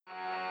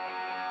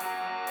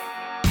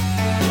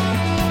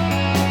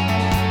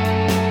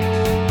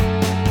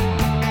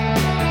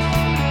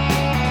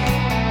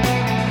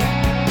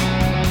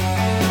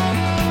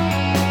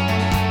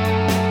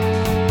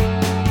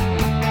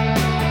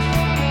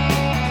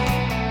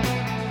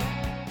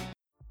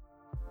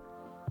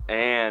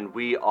And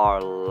we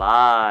are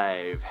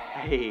live.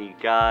 Hey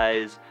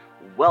guys,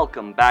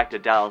 welcome back to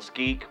Dallas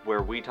Geek,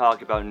 where we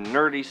talk about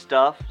nerdy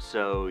stuff,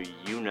 so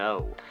you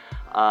know.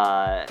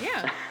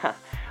 Yeah.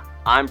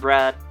 I'm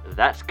Brad,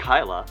 that's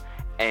Kyla,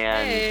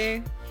 and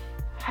Hey.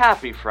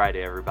 happy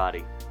Friday,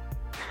 everybody.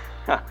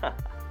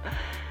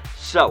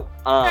 So,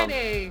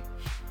 Friday.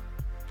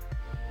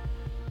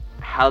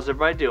 how's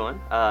everybody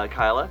doing?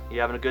 Kyla, you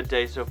having a good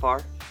day so far?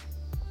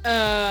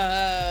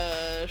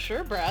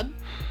 Sure, Brad.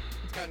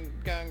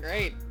 It's going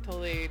great.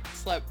 Totally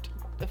slept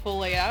the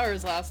full 8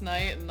 hours last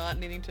night and not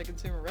needing to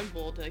consume a Red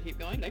Bull to keep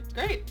going. It's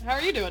great. How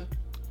are you doing?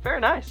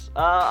 Very nice.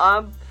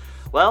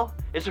 Well,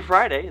 it's a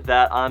Friday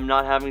that I'm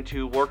not having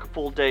to work a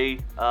full day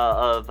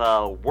of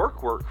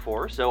work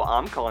for, so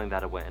I'm calling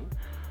that a win.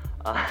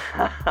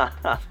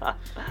 I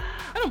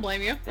don't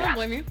blame you. I don't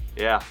blame you.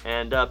 Yeah,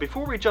 and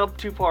before we jump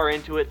too far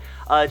into it,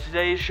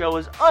 today's show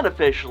is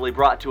unofficially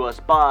brought to us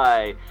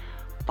by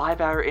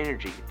 5 Hour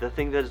Energy, the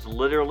thing that has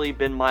literally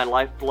been my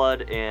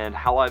lifeblood and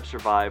how I've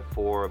survived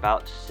for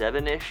about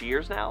 7-ish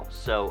years now.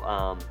 So,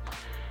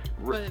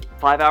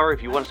 5 Hour,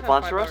 if you want to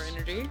sponsor us,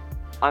 Energy.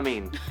 I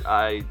mean,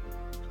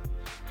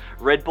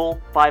 Red Bull,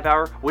 5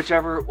 Hour,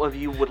 whichever of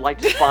you would like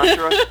to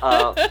sponsor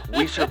us,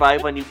 we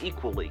survive on you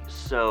equally.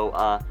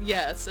 So,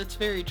 Yes, it's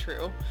very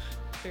true.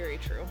 Very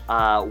true.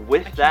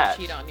 With I that, can't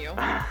cheat on you.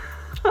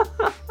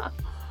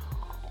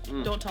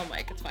 Don't tell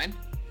Mike. It's fine.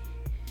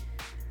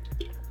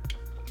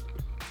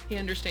 He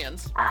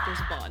understands. There's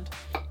a bond.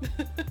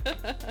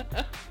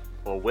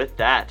 Well, with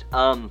that,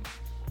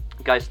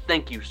 guys,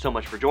 thank you so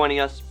much for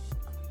joining us.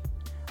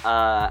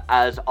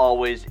 As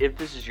always, if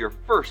this is your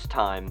first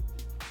time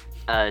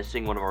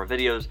seeing one of our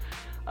videos,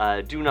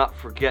 do not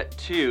forget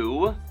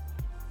to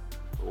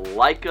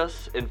like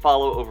us and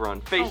follow over on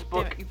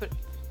Facebook. Oh, damn it,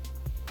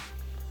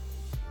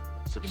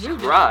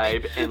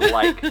 Subscribe and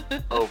like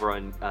over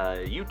on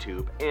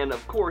YouTube. And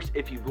of course,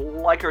 if you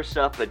like our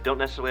stuff but don't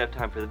necessarily have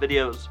time for the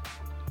videos,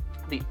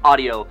 the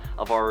audio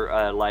of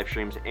our live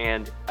streams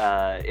and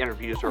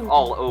interviews are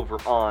all over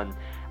on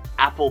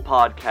Apple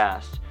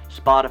Podcasts,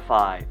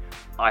 Spotify,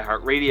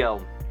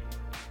 iHeartRadio,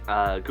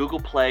 Google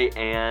Play,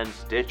 and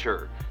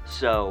Stitcher.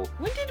 So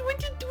when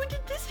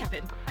did this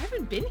happen? I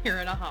haven't been here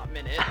in a hot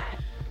minute.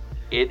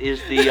 it is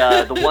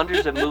the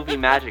wonders of movie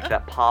magic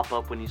that pop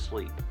up when you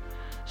sleep.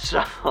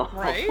 So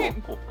Right?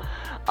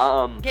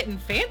 Getting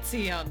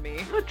fancy on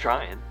me. I'm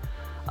trying.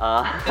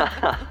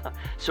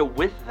 So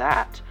with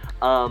that,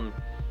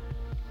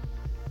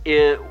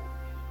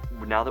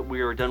 now that we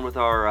are done with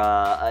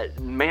our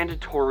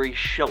mandatory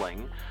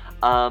shilling,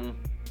 Kyla,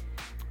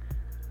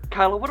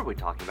 what are we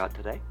talking about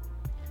today?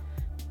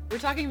 We're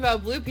talking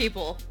about blue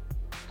people.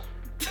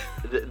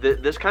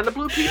 This kind of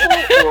blue people,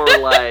 or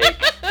like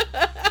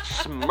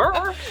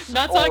Smurfs,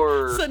 Not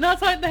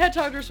Sonic the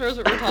Hedgehog or Smurfs,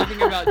 but we're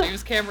talking about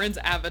James Cameron's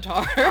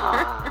Avatar.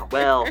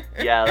 Well,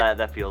 yeah,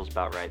 that feels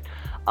about right.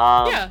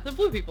 Yeah, the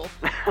blue people.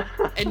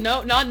 And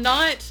no,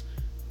 not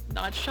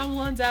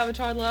Shyamalan's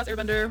Avatar: The Last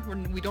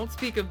Airbender. We don't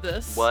speak of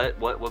this.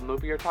 What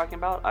movie you're talking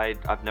about?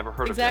 I've never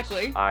heard of this.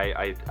 Exactly.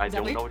 I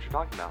don't know what you're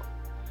talking about.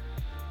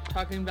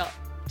 Talking about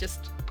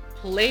just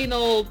plain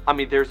old. I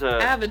mean, there's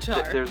a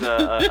Avatar. There's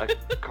a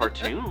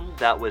cartoon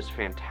that was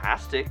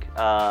fantastic from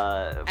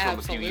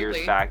a few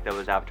years back. That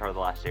was Avatar: The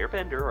Last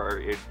Airbender.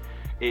 Or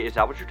is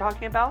that what you're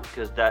talking about?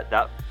 Because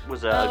that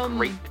was a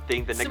great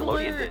thing that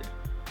Nickelodeon did.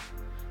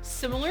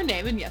 Similar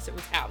name, and yes, it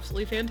was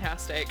absolutely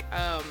fantastic.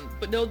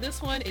 But no,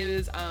 this one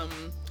is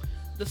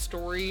the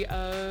story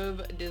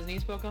of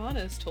Disney's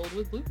Pocahontas told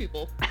with blue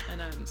people,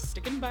 and I'm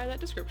sticking by that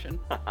description.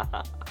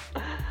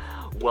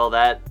 Well,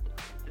 that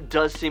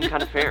does seem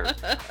kind of fair.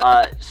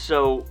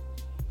 So,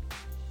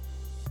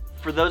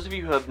 for those of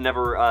you who have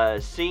never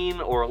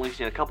seen or only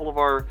seen a couple of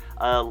our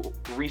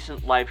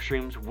recent live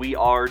streams, we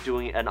are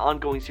doing an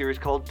ongoing series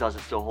called Does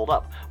It Still Hold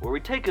Up?, where we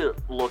take a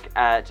look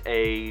at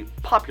a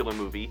popular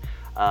movie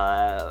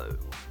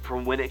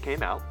from when it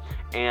came out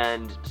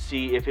and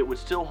see if it would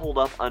still hold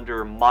up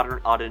under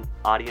modern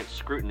audience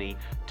scrutiny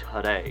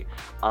today.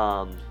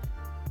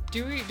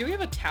 Do we have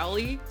a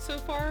tally so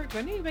far? Do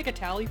I need to make a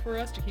tally for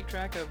us to keep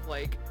track of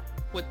like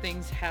what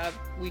things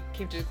we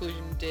came to the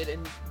conclusion did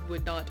and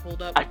would not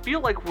hold up? I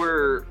feel like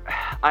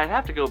I'd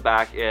have to go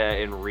back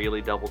and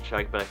really double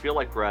check, but I feel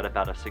like we're at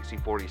about a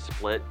 60-40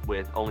 split,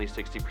 with only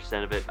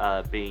 60% of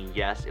it being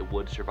yes, it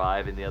would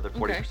survive, and the other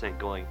 40%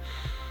 going,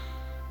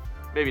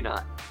 maybe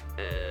not.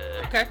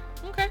 Okay.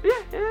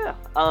 Yeah.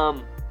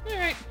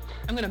 Alright.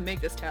 I'm gonna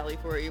make this tally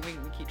for you. We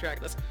can keep track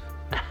of this.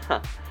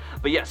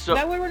 But yeah, so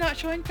that way we're not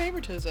showing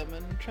favoritism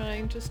and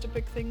trying just to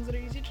pick things that are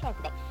easy to talk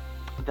about.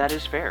 that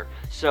is fair.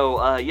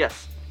 So,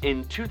 yes,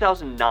 in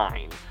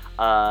 2009,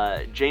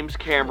 James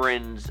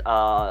Cameron's,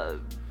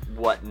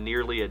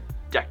 nearly a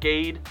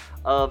decade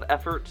of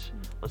effort.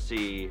 Let's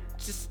see.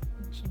 Just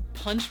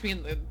punch me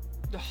in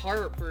the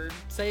heart for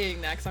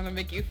saying that, because I'm gonna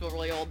make you feel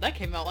really old. That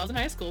came out when I was in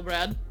high school,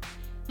 Brad.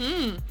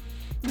 Well,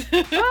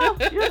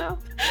 you know,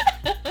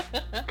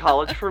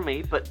 college for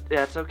me, but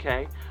that's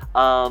okay.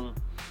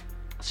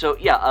 So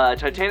yeah,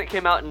 Titanic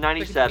came out in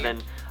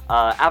 97.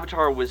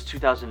 Avatar was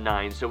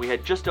 2009, so we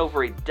had just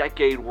over a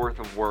decade worth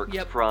of work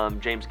from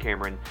James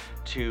Cameron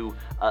to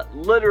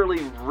literally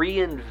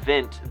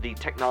reinvent the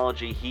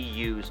technology he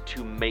used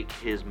to make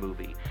his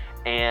movie.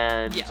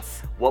 And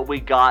what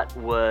we got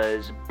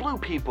was blue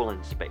people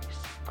in space.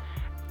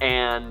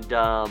 And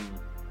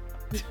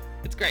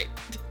it's great.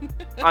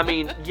 I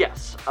mean,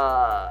 yes,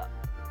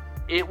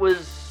 it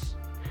was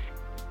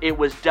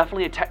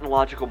definitely a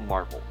technological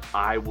marvel.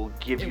 I will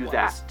give you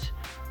that.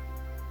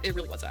 It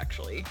really was,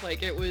 actually.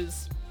 Like, it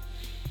was...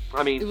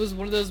 I mean... It was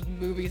one of those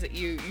movies that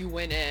you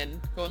went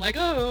in going like,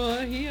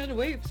 oh, he had to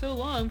wait so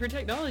long for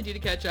technology to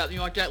catch up. And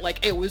you walked out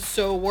like, it was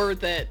so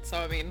worth it. So,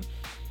 I mean...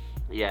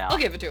 Yeah. I'll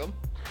give it to him.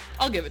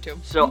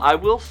 So, I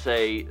will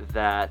say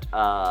that,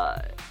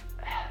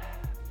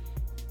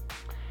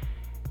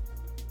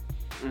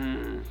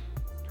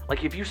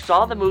 like, if you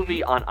saw the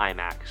movie on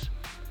IMAX,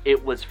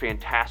 it was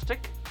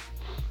fantastic.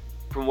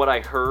 From what I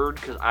heard,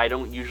 because I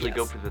don't usually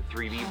go for the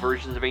 3D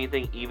versions of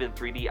anything, even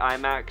 3D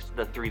IMAX.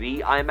 The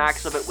 3D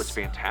IMAX of it was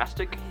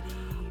fantastic.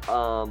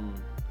 So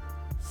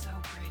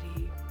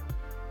pretty.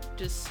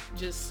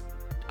 Just,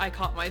 I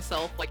caught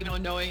myself, like,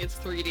 knowing it's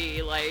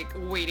 3D, like,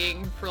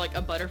 waiting for, like,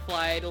 a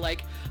butterfly to,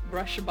 like,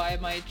 brush by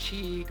my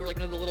cheek, or, like,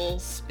 one of the little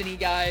spinny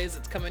guys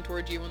that's coming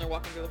towards you when they're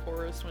walking through the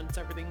forest, when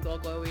everything's all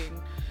glowing.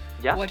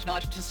 Yeah.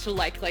 Whatnot, just to,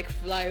 like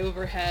fly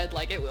overhead,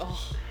 like, it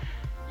was...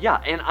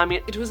 Yeah, and I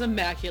mean... It was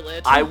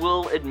immaculate. I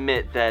will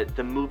admit that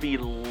the movie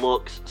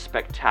looks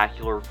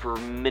spectacular for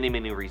many,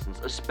 many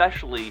reasons,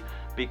 especially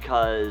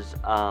because,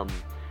 I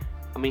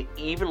mean,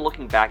 even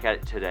looking back at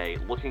it today,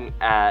 looking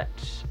at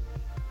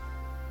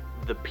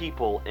the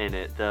people in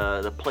it,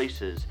 the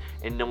places,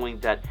 and knowing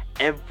that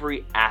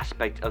every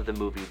aspect of the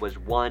movie was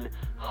 100%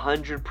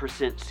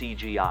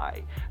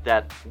 CGI.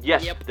 That,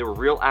 yes, there were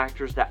real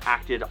actors that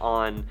acted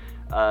on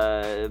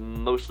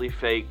mostly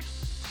fake,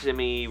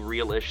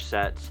 semi-real-ish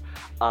sets,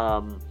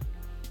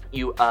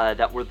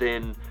 that were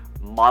then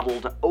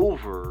modeled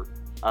over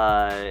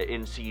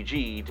in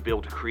CG to be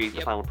able to create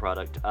the final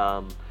product.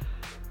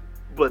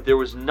 But there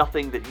was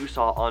nothing that you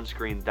saw on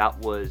screen that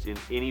was in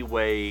any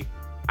way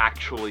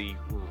actually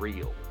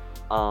real.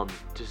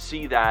 To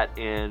see that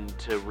and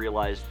to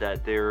realize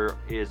that there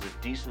is a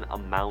decent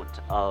amount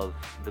of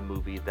the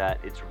movie that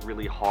it's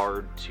really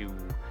hard to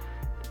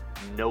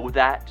know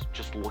that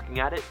just looking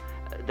at it,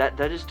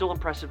 that is still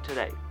impressive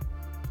today.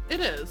 It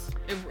is.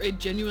 It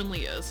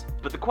genuinely is.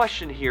 But the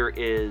question here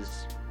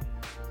is,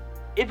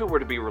 if it were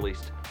to be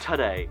released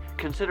today,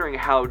 considering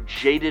how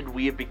jaded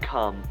we have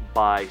become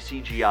by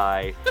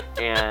CGI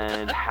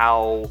and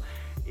how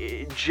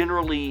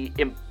generally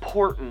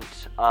important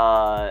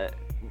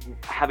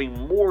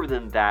having more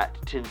than that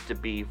tends to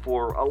be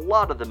for a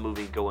lot of the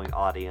movie-going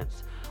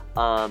audience,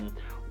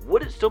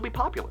 would it still be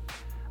popular?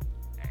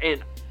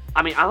 And,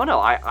 I mean, I don't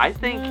know. I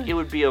think it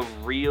would be a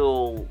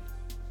real...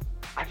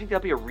 I think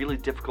that'd be a really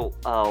difficult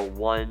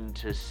one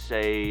to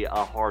say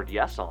a hard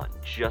yes on,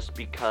 just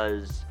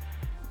because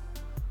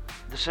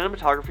the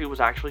cinematography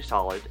was actually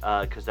solid,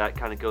 because that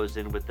kind of goes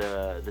in with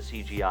the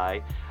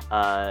CGI.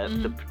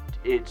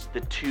 It's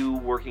the two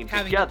working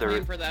together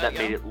that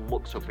made it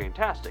look so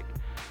fantastic.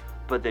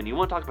 But then you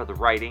want to talk about the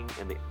writing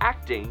and the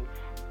acting,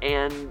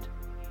 and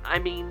I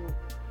mean,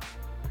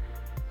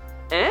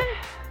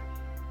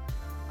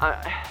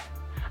 I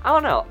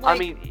don't know. Like, I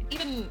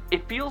mean,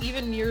 it feels...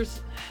 Even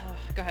years...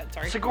 Go ahead,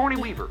 sorry. Sigourney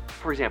Weaver,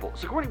 for example.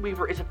 Sigourney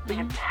Weaver is a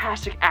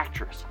fantastic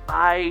actress.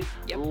 I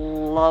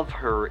love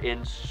her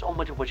in so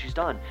much of what she's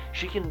done.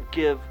 She can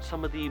give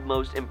some of the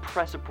most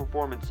impressive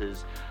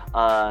performances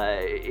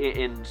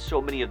in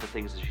so many of the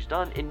things that she's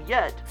done, and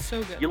yet,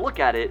 so good. You look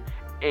at it,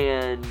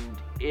 and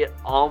it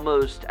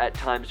almost at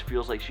times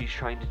feels like she's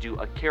trying to do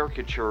a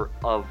caricature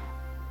of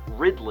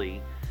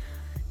Ridley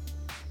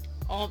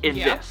in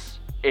this.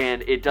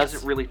 And it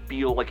doesn't really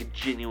feel like a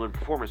genuine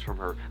performance from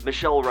her.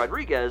 Michelle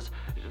Rodriguez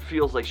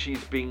feels like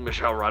she's being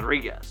Michelle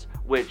Rodriguez,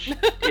 which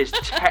is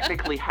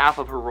technically half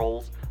of her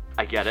roles.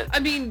 I get it.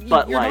 I mean,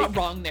 but you're not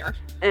wrong there.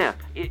 Yeah.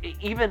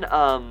 Even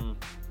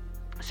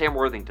Sam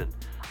Worthington,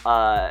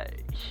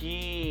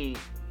 he...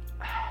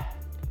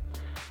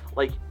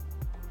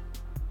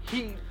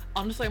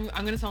 Honestly, I'm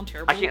going to sound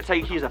terrible. I can't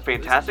say he's a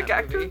fantastic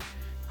actor.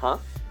 Huh?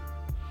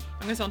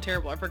 I'm gonna sound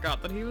terrible. I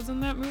forgot that he was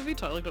in that movie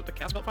till I looked up the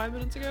cast about 5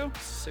 minutes ago.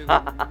 So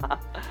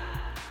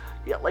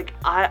yeah, like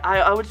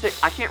I would say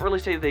I can't really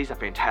say that he's a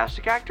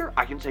fantastic actor.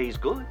 I can say he's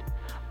good,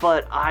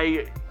 but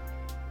I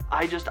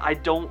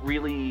didn't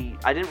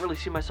really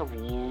see myself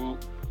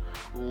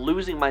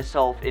losing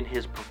myself in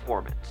his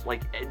performance.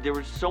 Like, there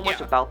was so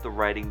much about the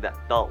writing that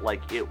felt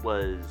like it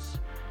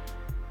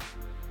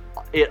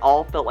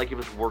all felt like it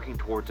was working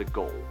towards a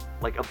goal,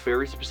 like a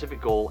very specific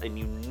goal, and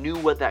you knew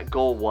what that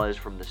goal was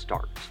from the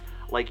start.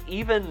 Like,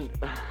 even,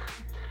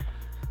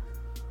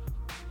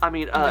 I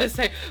mean, I'm gonna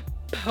say,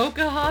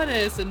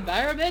 Pocahontas,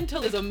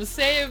 environmentalism,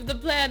 save the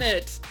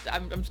planet.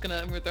 I'm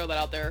gonna throw that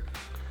out there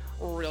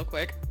real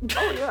quick.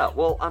 Oh yeah,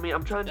 well, I mean,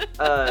 I'm trying,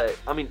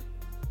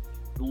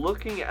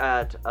 looking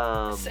at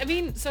I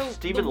mean, so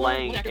Stephen the one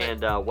Lang actor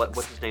and that-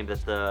 what's his name?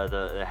 That's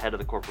the head of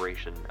the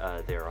corporation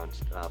there on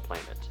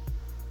Planet.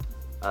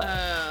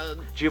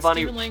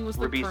 Giovanni Stephen Lang was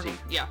the Ribisi. colonel.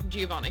 Yeah,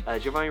 Giovanni.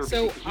 Giovanni Ribisi.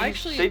 So,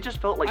 actually, they just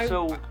felt like I-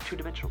 so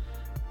two-dimensional.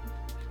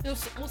 No,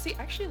 well, see,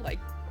 actually, like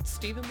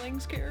Stephen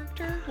Lang's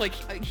character, like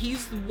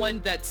he's the one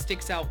that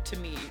sticks out to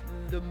me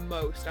the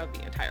most out of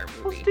the entire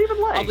movie. Well,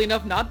 Stephen Lang. Oddly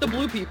enough, not the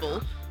blue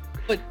people,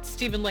 but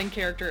Stephen Lang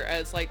character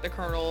as like the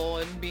colonel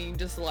and being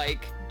just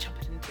like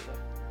jumping into the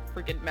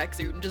freaking mech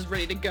suit and just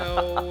ready to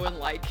go and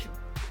like,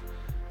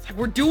 it's like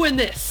we're doing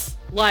this,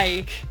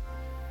 like,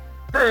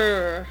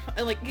 and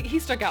like he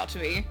stuck out to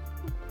me.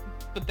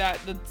 But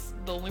that's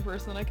the only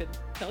person I could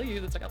tell you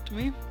that stuck out to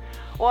me.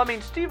 Well, I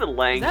mean, Stephen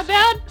Lang. Is that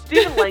bad?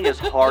 Stephen Lang is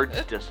hard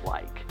to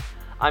dislike.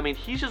 I mean,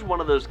 he's just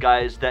one of those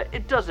guys that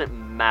it doesn't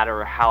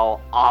matter how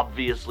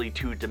obviously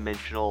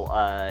two-dimensional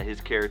his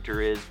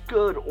character is,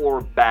 good or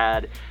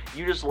bad.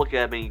 You just look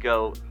at him and you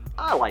go,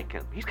 I like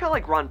him. He's kind of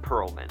like Ron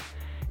Perlman.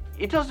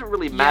 It doesn't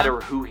really matter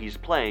who he's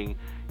playing.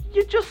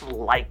 You just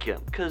like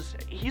him because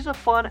he's a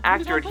fun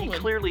actor and he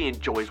clearly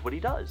enjoys what he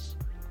does.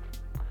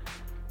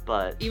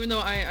 But even though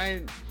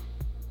I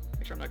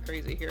make sure I'm not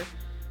crazy here.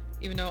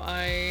 Even though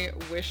I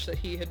wish that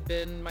he had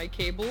been my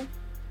Cable.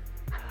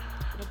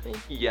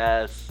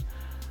 yes.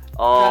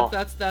 Oh,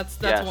 that's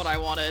yes. what I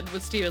wanted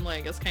with Stephen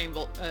Lang as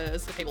Cable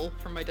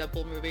from my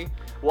Deadpool movie.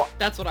 Well,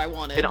 that's what I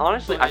wanted. And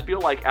honestly, I feel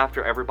like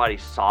after everybody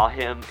saw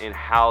him and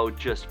how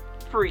just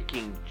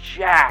freaking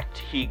jacked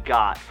he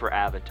got for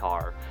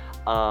Avatar,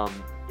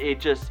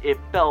 it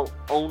felt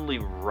only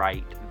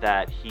right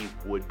that he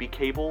would be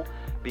Cable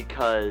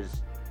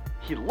because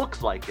he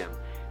looks like him.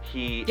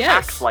 He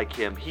acts like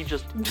him. He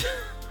just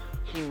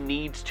he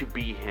needs to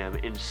be him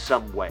in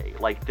some way.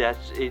 Like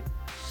that's it.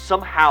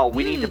 Somehow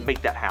we need to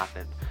make that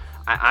happen.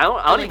 I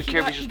don't even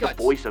care if he's just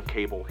the voice of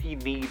Cable. He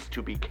needs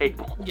to be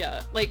Cable.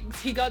 Yeah, like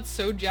he got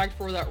so jacked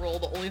for that role.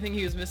 The only thing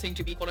he was missing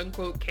to be quote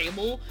unquote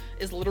Cable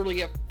is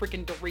literally a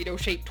freaking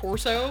Dorito-shaped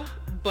torso.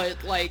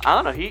 But like I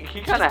don't know. He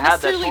kind of had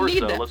that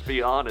torso. That. Let's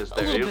be honest.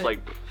 There, he was like.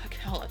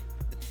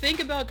 Think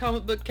about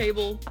comic book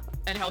Cable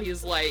and how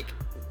he's like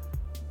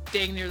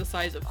dang near the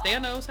size of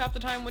Thanos half the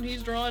time when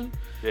he's drawn.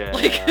 Yeah.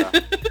 Like,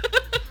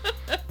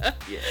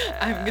 yeah.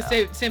 I'm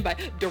gonna stand by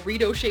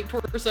Dorito-shaped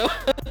torso.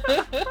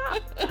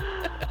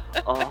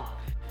 Oh.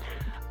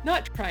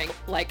 Not trying.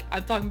 Like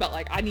I'm talking about.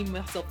 Like I need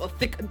myself a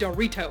thick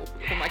Dorito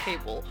for my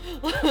Cable.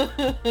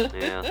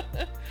 Yeah.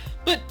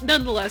 But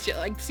nonetheless, yeah.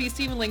 Like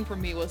Stephen Lang for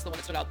me was the one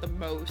that stood out the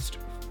most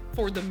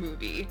for the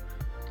movie,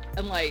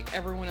 and like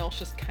everyone else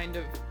just kind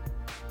of.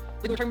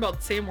 Like, we're talking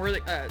about Sam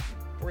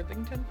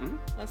Worthington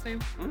last name.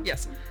 Mm-hmm.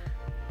 Yes.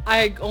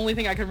 Only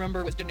thing I can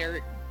remember was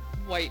generic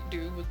white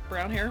dude with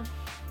brown hair.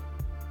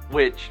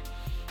 Which,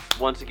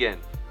 once again,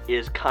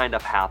 is kind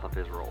of half of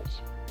his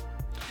roles.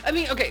 I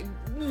mean, okay,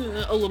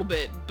 a little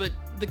bit, but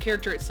the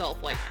character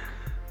itself, like.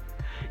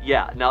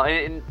 Yeah. No,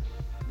 and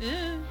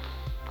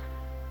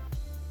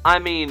I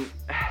mean,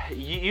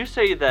 you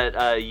say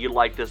that you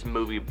liked this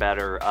movie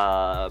better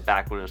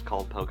back when it was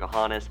called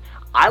Pocahontas.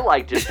 I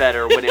liked it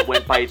better when it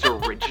went by its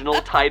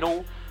original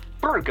title,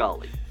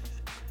 Ferngully.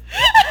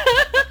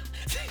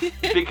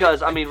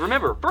 Because, I mean,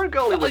 remember,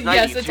 Ferngully was 92.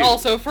 Yes, it's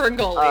also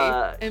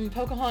Ferngully. And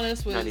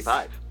Pocahontas was...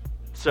 95.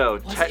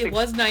 So, it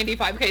was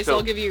 95. Okay, so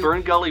I'll give you...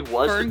 Ferngully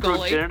was the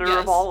progenitor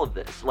of all of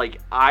this. Like,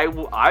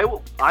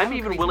 I'm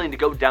even willing to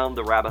go down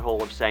the rabbit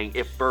hole of saying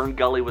if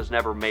Ferngully was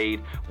never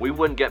made, we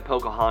wouldn't get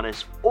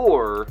Pocahontas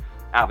or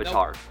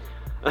Avatar.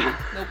 Nope.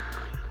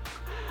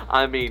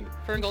 I mean,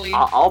 Ferngully,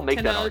 I'll make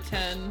 10 that out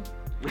argument. of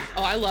 10.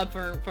 Oh, I love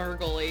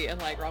Ferngully, and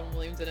like Robin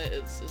Williams in it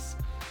is just...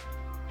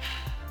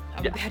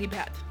 I'm a batty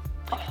bat.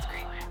 It's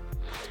great.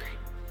 It's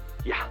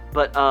great. Yeah,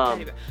 but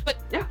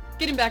yeah.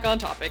 Getting back on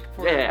topic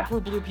for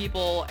blue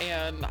people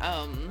and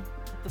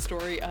the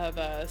story of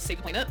Save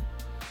the Planet,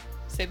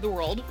 Save the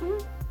World,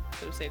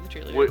 so Save the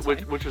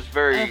Cheerleader. Which was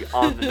very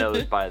on the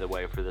nose, by the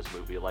way, for this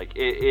movie. Like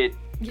it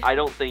I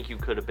don't think you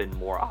could have been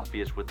more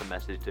obvious with the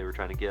message they were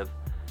trying to give.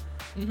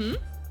 Mm-hmm.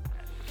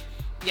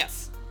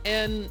 Yes,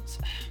 and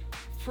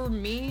for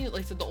me,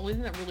 like I said, the only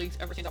thing that really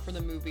ever stands out for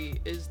the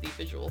movie is the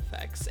visual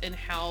effects and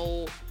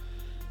how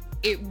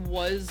it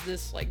was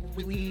this like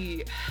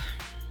really,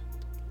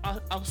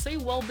 I'll say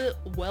well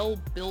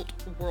built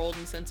world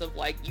in the sense of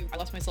like I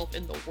lost myself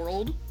in the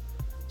world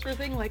sort of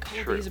thing. Like all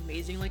of these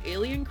amazing like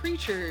alien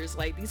creatures,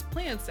 like these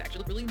plants actually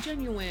look really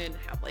genuine,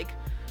 have like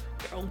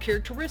their own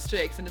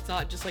characteristics, and it's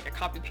not just like a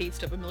copy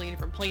paste of a million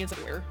different plants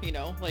everywhere. You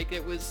know, like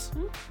it was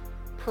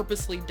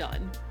purposely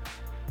done.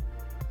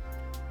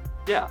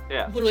 Yeah.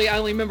 Literally, I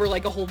only remember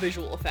like a whole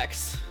visual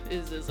effects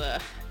is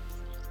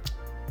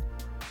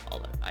all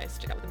that I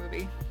stick out with the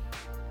movie.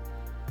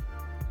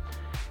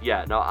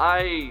 Yeah, no,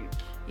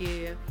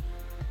 Yeah.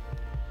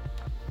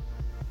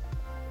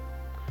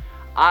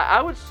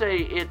 I would say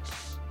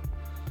it's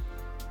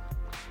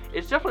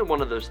definitely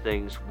one of those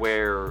things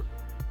where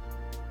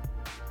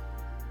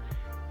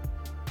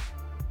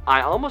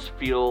I almost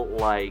feel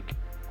like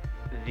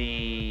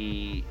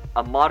a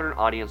modern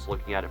audience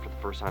looking at it for the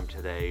first time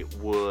today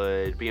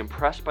would be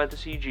impressed by the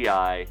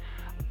CGI,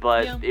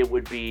 but Yeah. it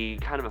would be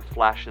kind of a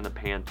flash in the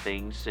pan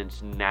thing,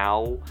 since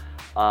now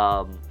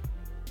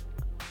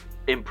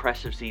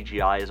impressive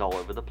CGI is all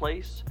over the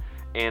place.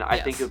 And I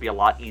think Yes. it would be a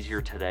lot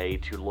easier today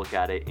to look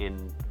at it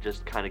and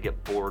just kind of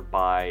get bored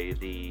by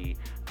the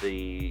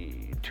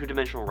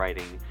two-dimensional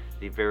writing,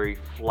 the very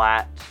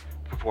flat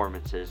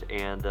performances,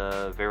 and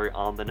the very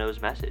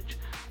on-the-nose message.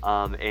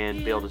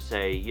 And be able to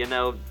say, you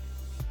know,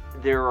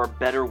 there are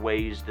better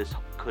ways this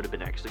could have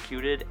been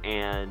executed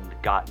and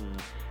gotten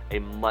a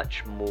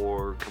much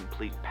more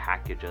complete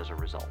package as a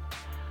result.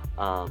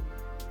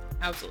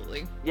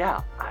 Absolutely.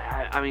 Yeah,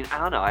 I mean, I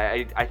don't know.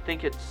 I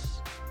think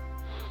it's...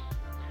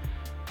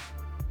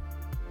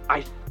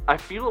 I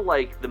feel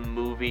like the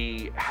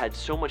movie had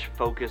so much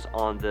focus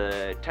on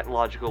the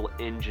technological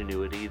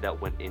ingenuity that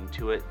went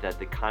into it that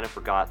they kind of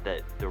forgot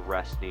that the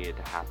rest needed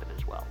to happen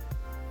as well.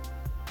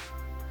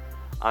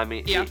 I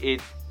mean, Yeah.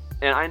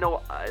 And I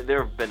know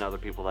there have been other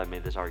people that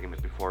made this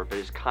argument before, but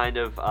it's kind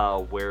of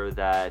where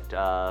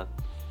that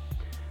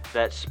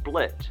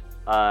split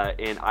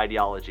in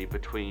ideology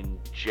between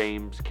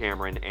James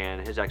Cameron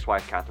and his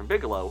ex-wife Catherine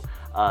Bigelow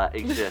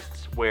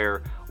exists,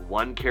 where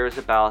one cares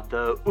about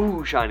the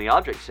ooh shiny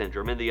object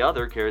syndrome and the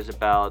other cares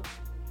about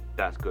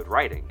that's good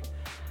writing.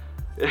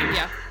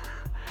 Yeah.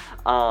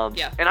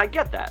 Yeah. And I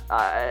get that.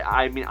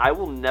 I mean, I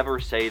will never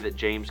say that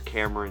James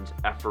Cameron's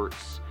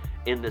efforts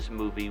in this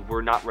movie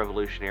were not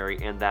revolutionary,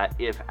 and that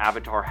if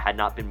Avatar had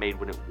not been made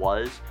when it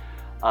was,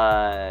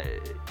 I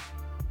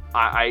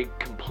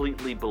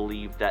completely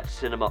believe that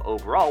cinema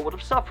overall would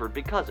have suffered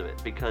because of it,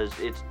 because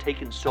it's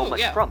taken so much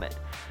yeah. from it.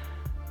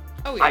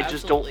 Oh yeah. I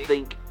just absolutely. don't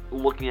think,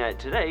 looking at it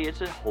today, it's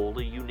a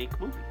wholly unique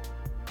movie.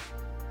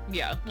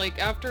 Yeah, like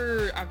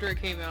after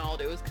it came out,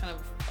 it was kind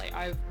of like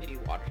I've maybe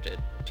watched it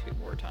 2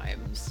 more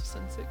times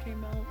since it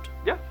came out.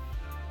 Yeah.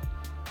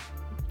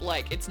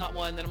 Like, it's not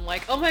one that I'm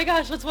like, oh my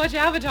gosh, let's watch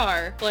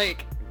Avatar.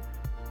 Like,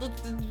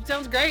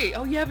 sounds great.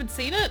 Oh, you haven't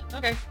seen it?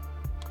 Okay.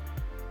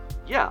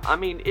 Yeah, I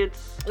mean,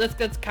 it's...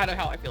 That's kind of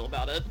how I feel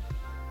about it.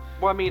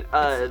 Well, I mean,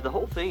 the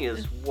whole thing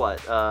is,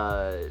 what,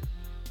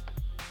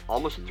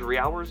 almost 3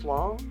 hours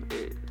long?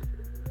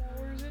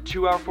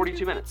 2 hours,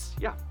 42 minutes.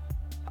 Yeah.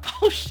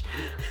 Oh,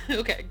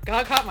 okay.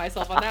 Caught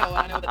myself on that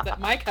one. I know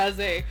that mic has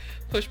a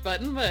push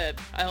button,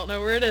 but I don't know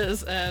where it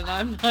is, and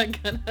I'm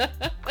not gonna...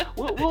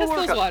 We'll it's work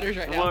those on, waters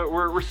right now.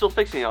 We're still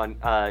fixing it on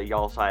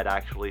y'all's side,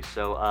 actually,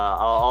 so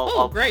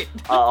I'll great.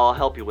 I'll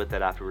help you with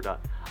it after we're done.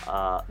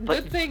 But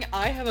Good thing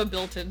I have a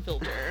built-in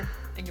filter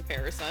in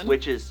comparison.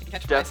 which is to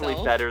catch definitely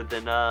myself. better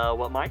than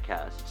what Mike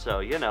has.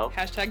 So, you know.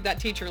 Hashtag that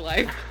teacher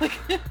life.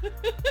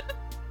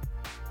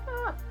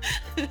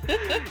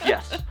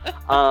 Yes.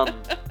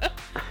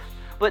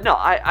 But no,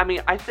 I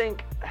mean, I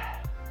think...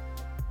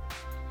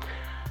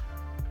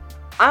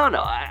 I don't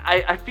know.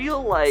 I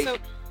feel like So-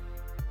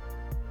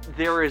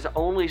 there is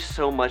only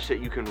so much that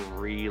you can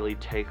really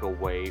take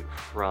away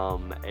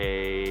from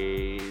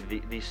the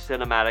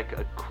cinematic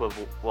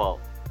equivalent... Well,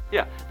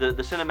 yeah, the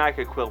cinematic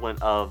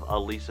equivalent of a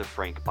Lisa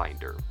Frank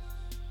binder.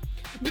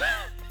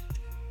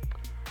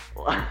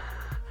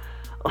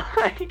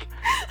 Like,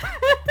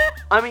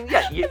 I mean,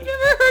 yeah, I've never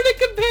heard it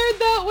compared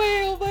that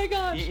way. Oh my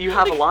gosh. you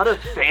have a lot of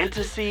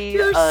fantasy.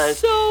 You're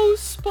so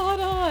spot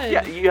on.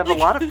 Yeah, you have a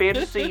lot of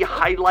fantasy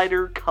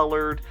highlighter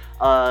colored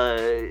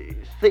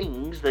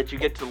things that you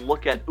get to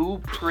look at. Ooh,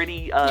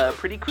 pretty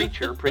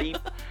creature, pretty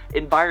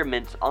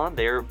environments on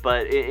there.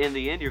 But in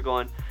the end, you're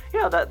going,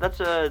 yeah,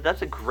 that's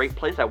a great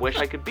place. I wish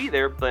I could be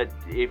there. But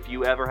if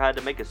you ever had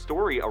to make a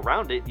story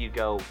around it, you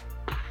go,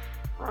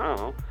 I don't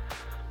know.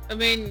 I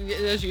mean,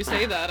 as you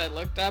say that, I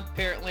looked up.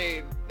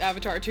 Apparently,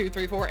 Avatar 2,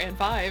 3, 4, and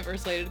 5 are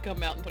slated to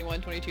come out in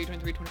 21, 22,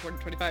 23, 24, and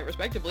 25,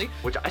 respectively.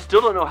 Which I still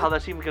don't know how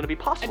that's even going to be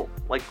possible.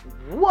 Like,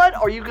 what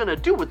are you going to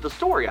do with the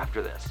story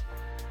after this?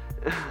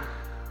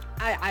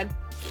 I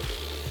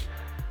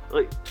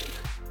Like,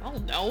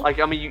 don't know. Like,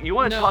 I mean, you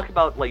want to No. talk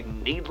about, like,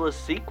 needless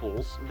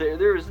sequels.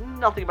 There is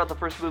nothing about the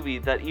first movie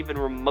that even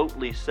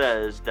remotely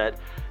says that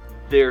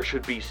there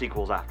should be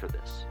sequels after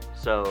this.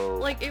 So...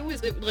 Like, if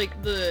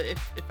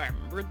I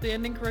remember the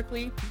ending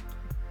correctly,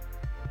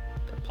 I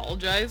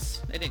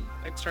apologize. I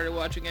started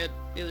watching it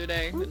the other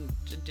day and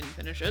didn't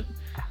finish it.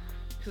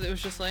 Because it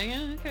was just like,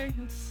 okay,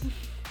 it's...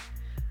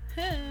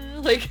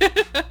 like,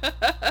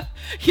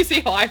 you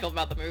see how I feel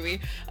about the movie.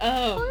 If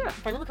I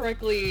remember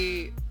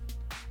correctly,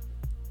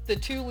 the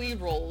 2 lead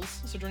roles,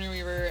 Sigourney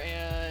Weaver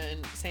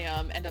and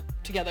Sam, end up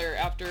together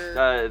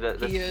after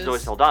that's he is... Zoe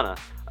Saldana.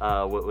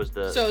 What was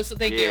the... So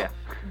thank you. Yeah.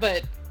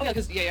 But, oh yeah,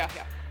 because,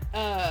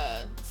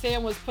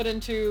 Sam was put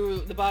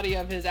into the body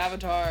of his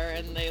avatar,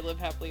 and they live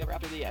happily ever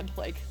after the end.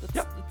 Like,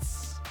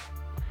 that's...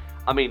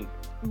 I mean...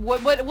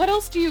 What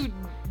else do you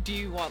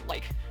want,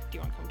 like, do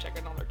you want to come check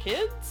in on their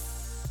kids?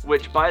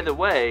 Which, by the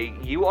way,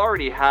 you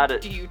already had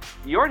it. You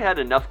already had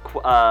enough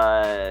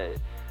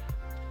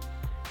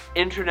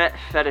internet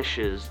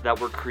fetishes that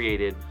were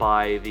created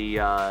by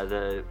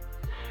the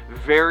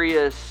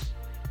various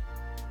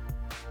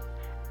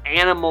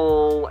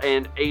animal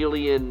and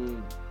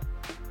alien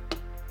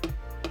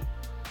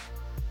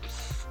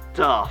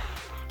stuff.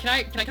 Can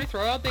I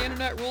throw out the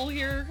internet rule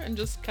here and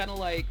just kind of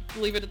like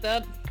leave it at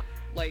that?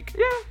 Like,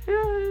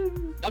 Yeah.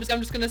 I'm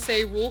just gonna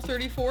say Rule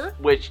 34.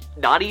 Which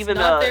not even it's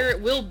not there,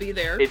 it will be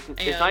there. It's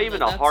not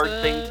even a hard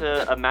thing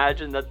to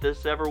imagine that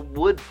this ever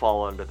would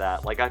fall under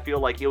that. Like, I feel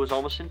like it was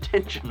almost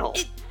intentional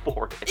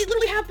for it. It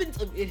literally happens.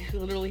 It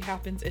literally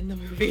happens in the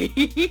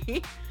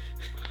movie.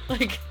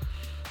 Like,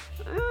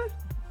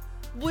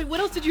 what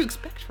else did you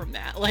expect from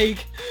that?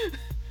 Like,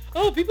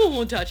 oh, people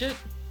won't touch it.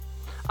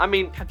 I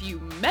mean, have you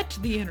met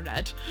the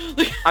internet?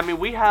 I mean,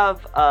 we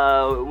have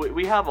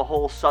a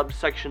whole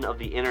subsection of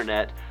the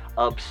internet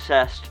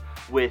obsessed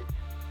with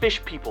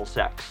fish people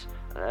sex.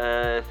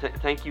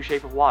 Thank you,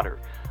 Shape of Water.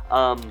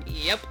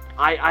 Yep.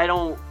 I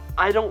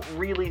don't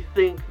really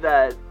think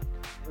that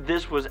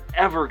this was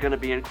ever going to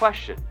be in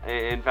question.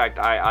 In fact,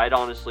 I'd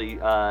honestly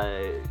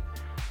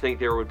think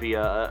there would be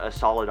a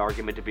solid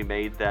argument to be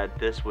made that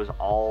this was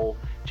all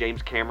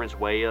James Cameron's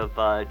way of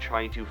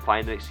trying to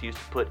find an excuse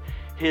to put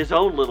his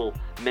own little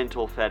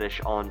mental fetish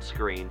on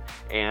screen,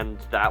 and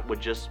that would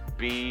just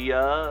be is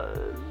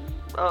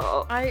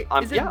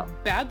it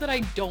bad that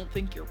I don't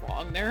think you're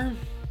wrong there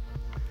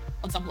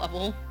on some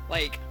level?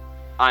 Like,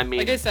 I mean,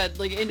 like I said,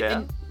 like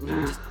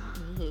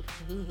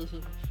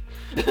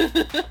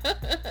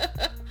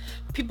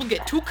people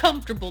get too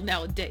comfortable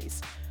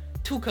nowadays,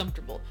 too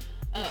comfortable.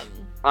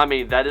 I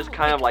mean, that is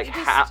kind of like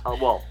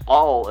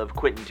all of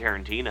Quentin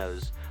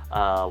Tarantino's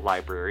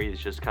library is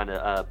just kind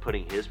of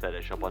putting his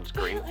fetish up on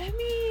screen. Well, I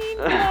mean,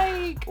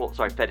 like... well,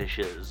 sorry,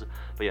 fetishes,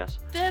 but yes.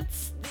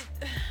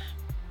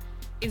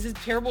 Is it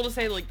terrible to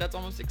say, like, that's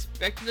almost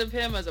expected of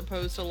him as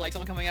opposed to, like,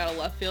 someone coming out of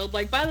left field?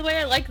 Like, by the way,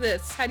 I like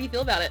this. How do you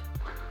feel about it?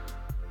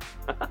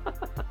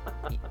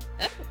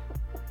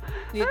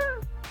 You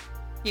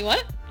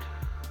what?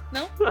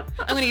 No? I'm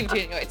gonna give it to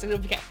you anyway, so it'll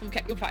be okay.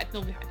 Okay, you'll be fine.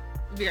 It'll be fine.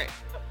 It'll be great.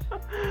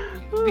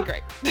 It'll be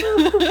great.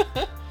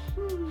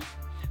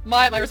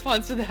 My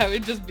response to that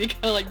would just be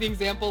kind of like the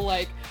example,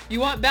 like, you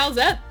want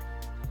Bowsette?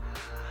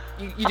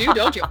 You do,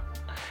 don't you?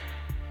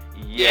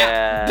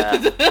 Yeah.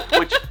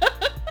 Which,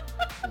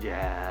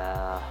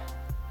 yeah.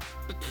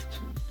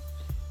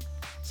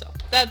 So,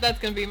 that's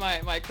going to be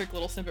my quick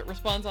little snippet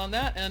response on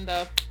that, and,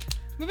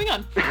 moving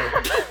on.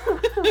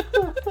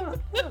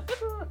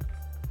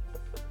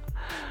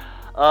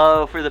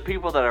 For the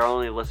people that are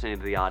only listening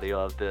to the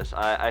audio of this,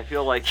 I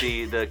feel like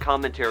the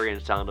commentary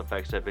and sound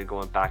effects have been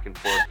going back and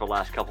forth for the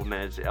last couple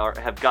minutes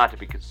have got to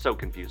be so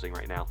confusing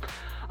right now.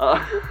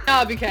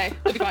 It'll be okay.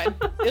 It'll be fine.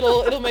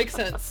 It'll make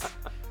sense.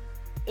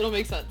 It'll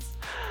make sense.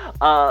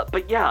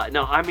 But yeah,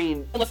 no, I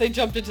mean... Unless I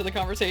jumped into the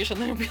conversation,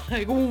 then I'll be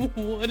like,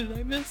 what did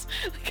I miss?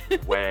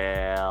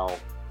 Well...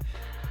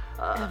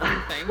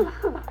 Everything.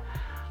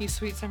 He's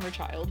sweet summer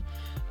child.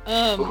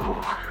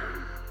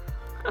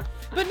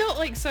 But no,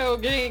 like, so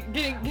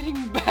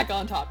getting back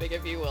on topic,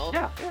 if you will.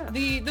 Yeah.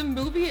 The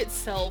movie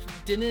itself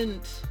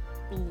didn't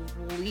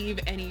leave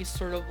any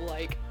sort of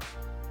like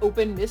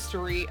open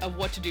mystery of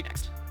what to do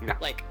next. No.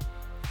 Like,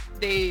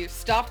 they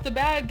stopped the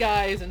bad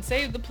guys and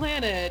saved the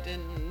planet,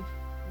 and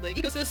the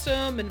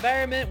ecosystem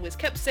environment was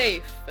kept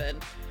safe,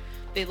 and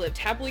they lived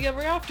happily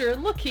ever after.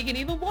 And look, he can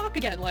even walk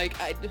again. Like,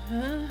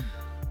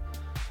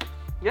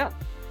 Yeah.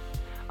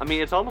 I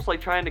mean, it's almost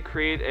like trying to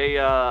create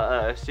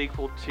a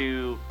sequel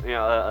to,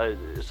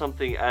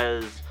 something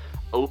as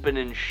open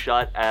and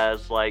shut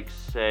as, like,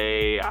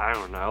 say, I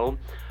don't know,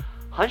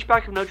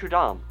 Hunchback of Notre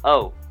Dame.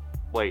 Oh,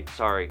 wait,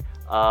 sorry.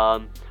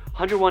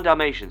 101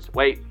 Dalmatians.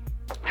 Wait,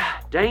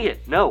 dang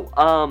it,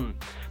 no.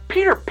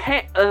 Peter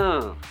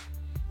Pan.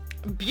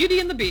 Beauty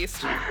and the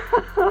Beast.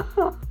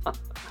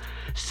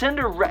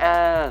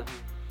 Cinderella.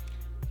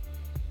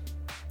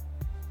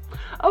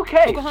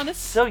 Okay, Pocahontas?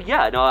 So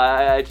yeah, no,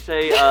 I'd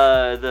say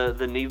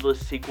the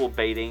needless sequel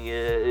baiting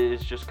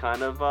is just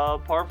kind of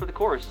par for the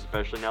course,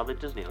 especially now that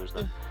Disney owns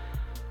them.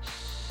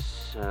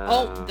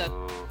 So...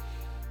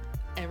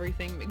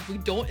 everything. We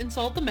don't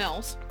insult the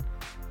mouse.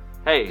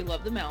 Hey. We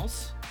love the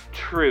mouse.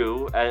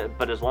 True,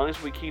 but as long as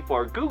we keep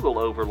our Google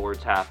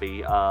overlords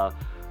happy,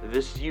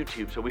 this is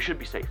YouTube, so we should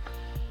be safe.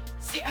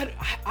 See, I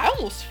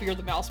almost fear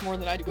the mouse more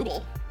than I do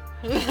Google.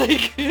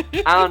 Like...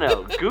 I don't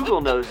know.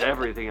 Google knows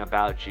everything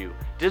about you.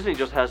 Disney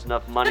just has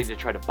enough money to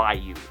try to buy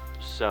you.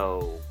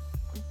 So...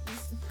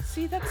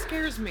 See, that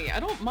scares me. I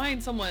don't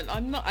mind someone.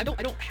 I don't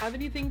have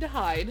anything to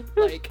hide.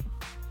 Like,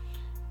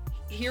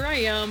 here I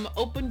am,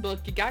 open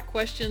book. You got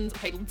questions?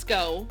 Hey, let's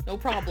go. No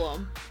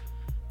problem.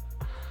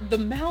 The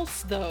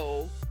mouse,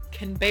 though,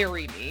 can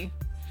bury me.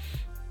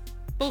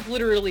 Both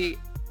literally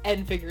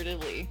and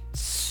figuratively.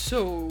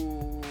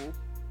 So...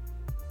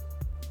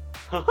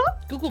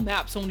 Google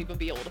Maps won't even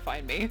be able to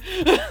find me.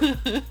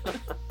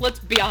 Let's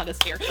be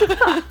honest here.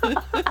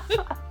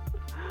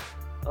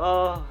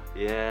 Oh,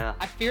 yeah.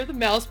 I fear the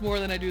mouse more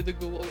than I do the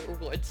Google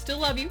overlord. Still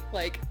love you.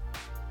 Like,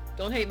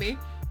 don't hate me.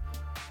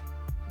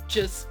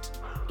 Just,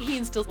 he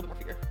instills a little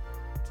more fear.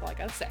 That's all I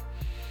gotta say.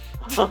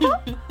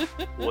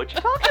 What you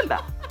talking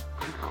about?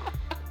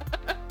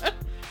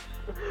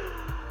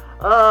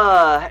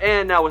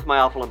 And now with my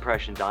awful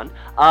impression done.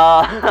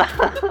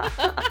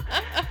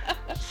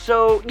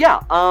 So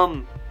yeah,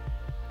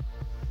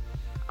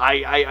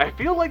 I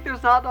feel like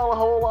there's not a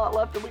whole lot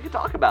left that we could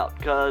talk about,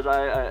 because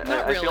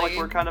I feel like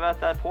we're kind of at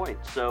that point.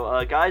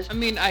 So guys, I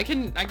mean, I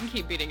can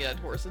keep beating a dead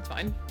horse. It's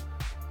fine.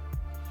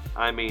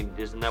 I mean,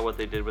 isn't that what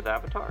they did with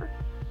Avatar?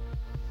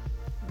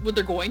 What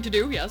they're going to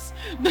do, yes.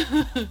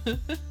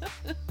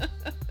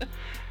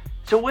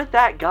 So with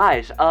that,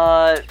 guys,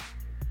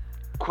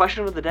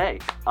 question of the day.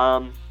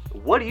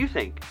 What do you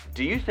think?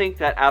 Do you think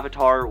that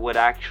Avatar would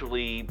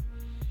actually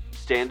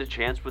stand a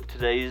chance with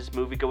today's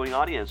movie-going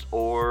audience,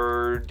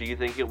 or do you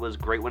think it was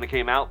great when it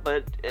came out,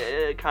 but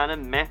kind of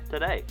meh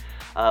today?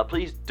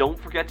 Please don't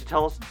forget to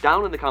tell us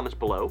down in the comments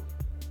below.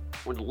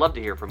 We'd love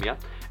to hear from you.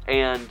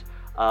 And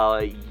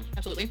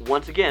absolutely.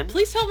 Once again,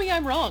 please tell me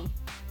I'm wrong.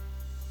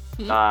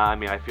 I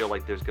mean, I feel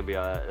like there's gonna be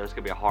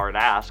a hard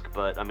ask,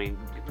 but I mean,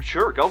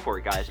 sure, go for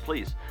it, guys,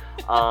 please.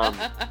 All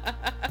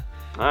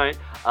right,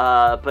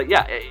 but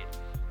yeah,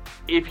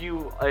 if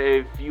you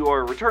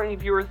are a returning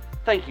viewer,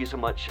 thank you so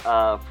much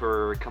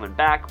for coming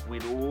back. We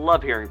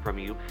love hearing from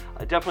you.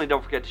 Definitely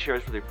don't forget to share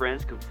this with your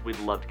friends, because we'd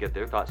love to get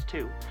their thoughts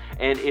too.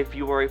 And if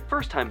you are a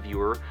first-time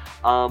viewer,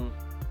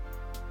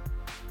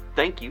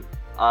 thank you.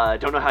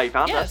 Don't know how you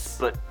found us,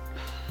 but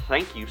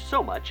thank you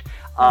so much.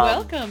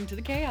 Welcome to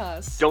the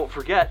chaos. Don't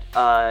forget,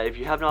 if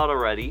you have not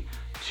already,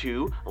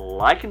 to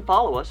like and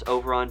follow us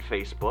over on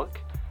Facebook,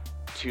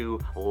 to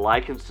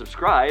like and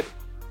subscribe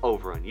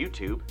over on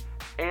YouTube,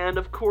 and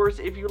of course,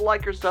 if you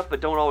like our stuff but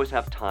don't always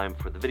have time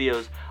for the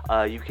videos,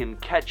 you can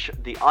catch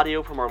the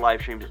audio from our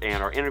live streams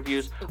and our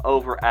interviews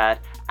over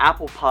at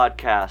Apple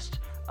Podcast,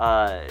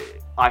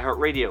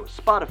 iHeartRadio,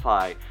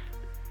 Spotify,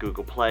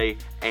 Google Play,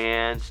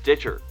 and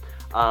Stitcher.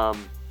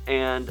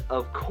 And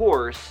of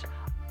course,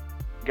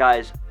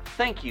 guys,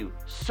 thank you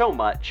so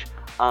much.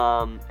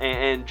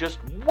 And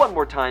just one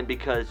more time,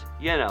 because,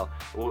 you know,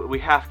 we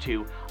have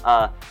to.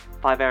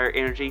 5-Hour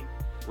Energy,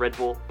 Red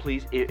Bull,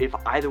 please, if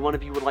either one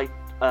of you would like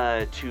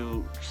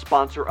to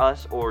sponsor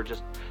us or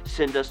just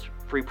send us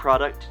free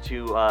product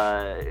to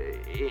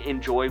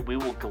enjoy, we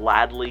will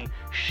gladly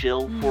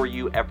shill for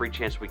you every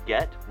chance we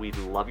get. We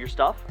love your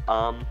stuff.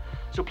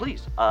 So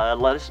please,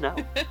 let us know.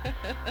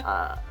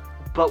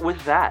 But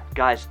with that,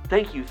 guys,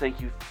 thank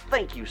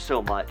you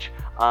so much.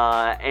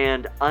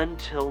 And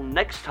until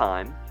next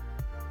time,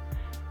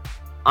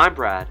 I'm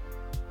Brad.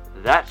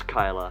 That's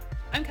Kyla.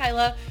 I'm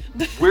Kyla.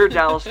 We're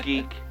Dallas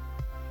Geek.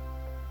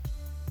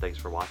 Thanks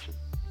for watching.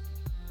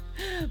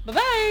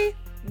 Bye-bye.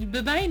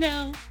 Bye-bye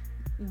now.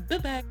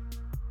 Bye-bye.